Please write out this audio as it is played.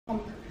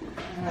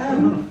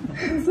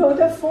So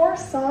the fourth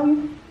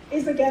song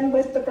is again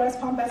with the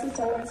breast pump as a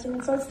solo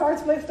instrument. So it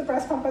starts with the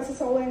breast pump as a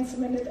solo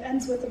instrument, it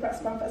ends with the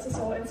breast pump as a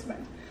solo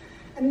instrument.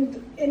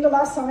 And in the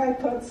last song I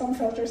put some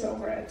filters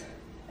over it.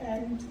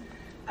 And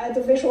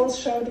the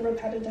visuals show the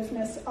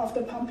repetitiveness of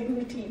the pumping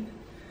routine.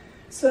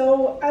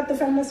 So at the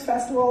Feminist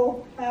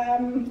Festival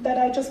that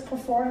I just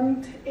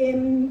performed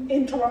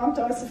in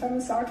Toronto as the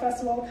Feminist Art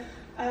Festival,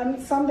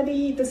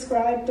 somebody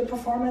described the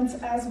performance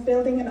as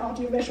building an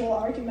audiovisual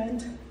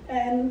argument,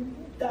 and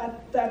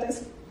that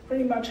is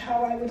pretty much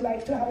how I would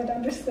like to have it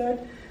understood.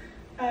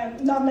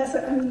 Not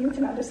necessarily, you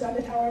can understand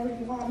it however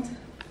you want.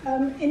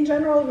 In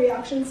general,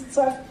 reactions,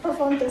 so I've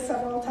performed this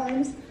several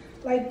times,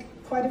 like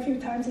quite a few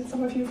times, and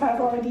some of you have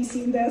already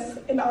seen this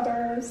in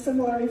other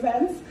similar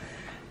events.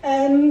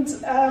 And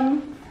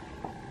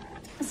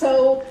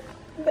so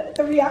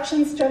the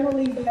reactions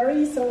generally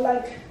vary, so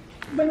like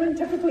women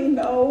typically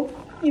know,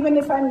 even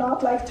if I'm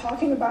not like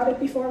talking about it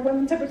before,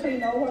 women typically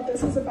know what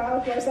this is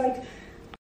about, whereas like